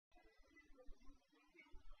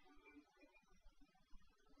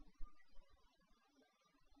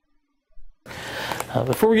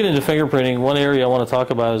Before we get into fingerprinting, one area I want to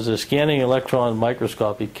talk about is the scanning electron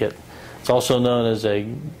microscopy kit. It's also known as a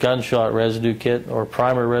gunshot residue kit or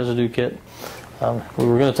primer residue kit. We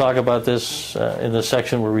were going to talk about this in the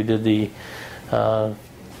section where we did the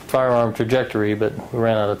firearm trajectory, but we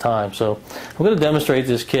ran out of time. So I'm going to demonstrate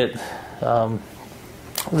this kit.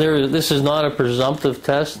 This is not a presumptive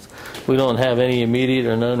test. We don't have any immediate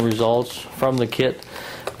or known results from the kit.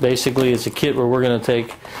 Basically, it's a kit where we're going to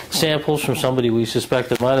take samples from somebody we suspect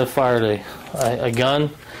that might have fired a gun,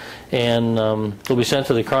 and they'll be sent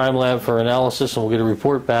to the crime lab for analysis, and we'll get a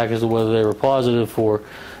report back as to whether they were positive for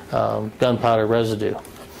gunpowder residue.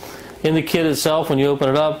 In the kit itself, when you open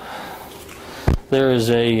it up, there is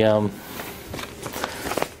a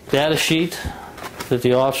data sheet that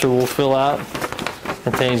the officer will fill out. It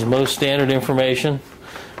contains most standard information,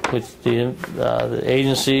 with the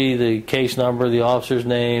agency, the case number, the officer's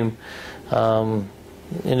name,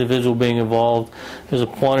 individual being involved. There's a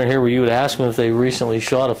pointer here where you would ask them if they recently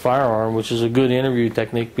shot a firearm, which is a good interview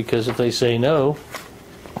technique, because if they say no,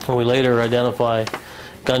 and we later identify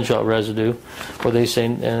gunshot residue, or they say,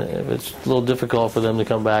 it's a little difficult for them to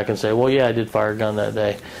come back and say, well, yeah, I did fire a gun that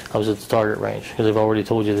day. I was at the target range, because they've already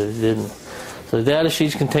told you that they didn't. So the data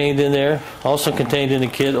sheet's contained in there. Also contained in the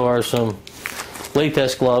kit are some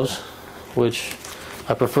latex gloves, which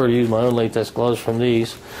I prefer to use my own latex gloves from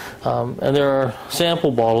these. And there are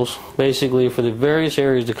sample bottles, basically for the various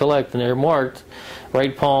areas to collect, and they're marked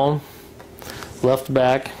right palm, left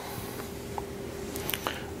back,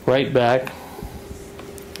 right back,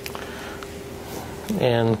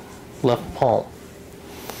 and left palm.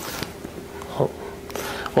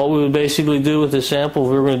 What we would basically do with this sample,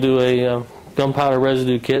 if we were going to do a gunpowder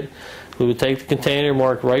residue kit, we would take the container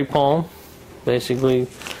marked right palm, basically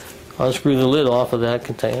unscrew the lid off of that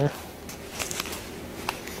container.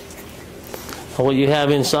 And what you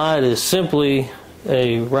have inside is simply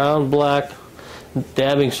a round black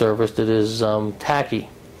dabbing surface that is tacky.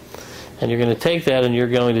 And you're going to take that and you're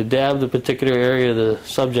going to dab the particular area of the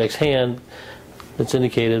subject's hand that's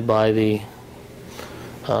indicated by the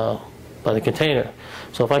container.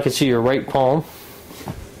 So if I could see your right palm,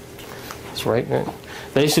 it's right there.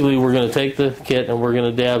 Basically, we're going to take the kit and we're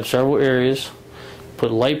going to dab several areas,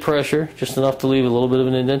 put light pressure, just enough to leave a little bit of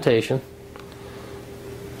an indentation,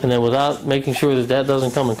 and then without making sure that that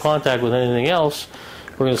doesn't come in contact with anything else,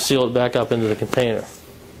 we're going to seal it back up into the container.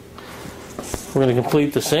 We're going to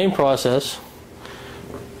complete the same process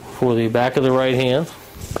for the back of the right hand,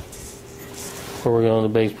 where we're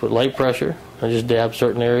going to put light pressure and just dab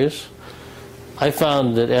certain areas. I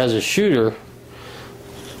found that as a shooter,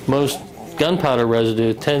 most gunpowder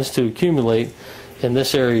residue tends to accumulate in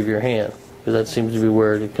this area of your hand, because that seems to be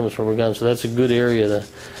where it comes from a gun. So that's a good area that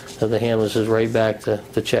the handler says right back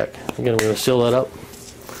to check. Again, we're going to seal that up.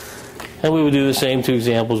 And we would do the same two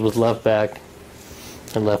examples with left back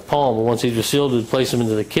and left palm. But once these are sealed, we'd place them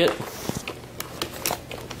into the kit.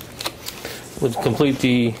 We'd complete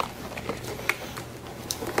the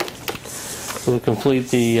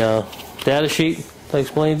data sheet I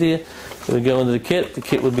explained to you. It would go into the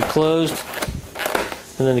kit would be closed,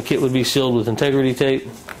 and then the kit would be sealed with integrity tape,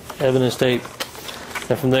 evidence tape,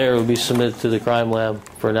 and from there it would be submitted to the crime lab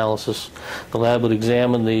for analysis. The lab would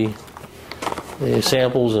examine the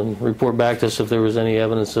samples and report back to us if there was any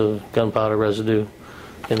evidence of gunpowder residue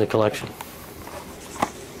in the collection.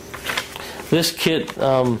 This kit,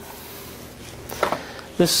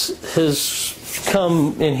 this has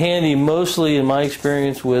come in handy mostly in my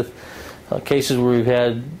experience with cases where we've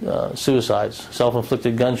had suicides,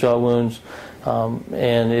 self-inflicted gunshot wounds,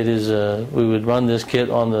 and it is we would run this kit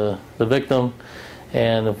on the victim,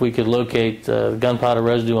 and if we could locate gunpowder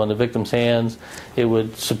residue on the victim's hands, it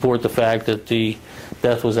would support the fact that the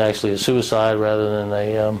death was actually a suicide rather than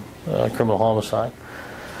a criminal homicide.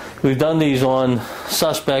 We've done these on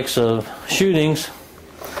suspects of shootings.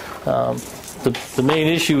 The main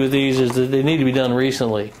issue with these is that they need to be done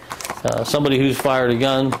recently. Somebody who's fired a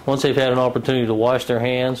gun, once they've had an opportunity to wash their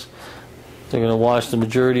hands, they're going to wash the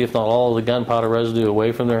majority, if not all, of the gunpowder residue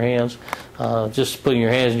away from their hands. Just putting your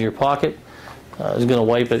hands in your pocket is going to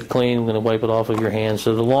wipe it clean, going to wipe it off of your hands.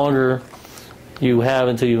 So the longer you have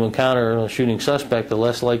until you encounter a shooting suspect, the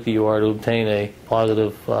less likely you are to obtain a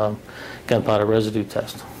positive gunpowder residue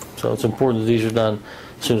test. So it's important that these are done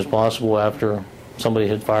as soon as possible after somebody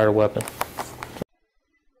had fired a weapon.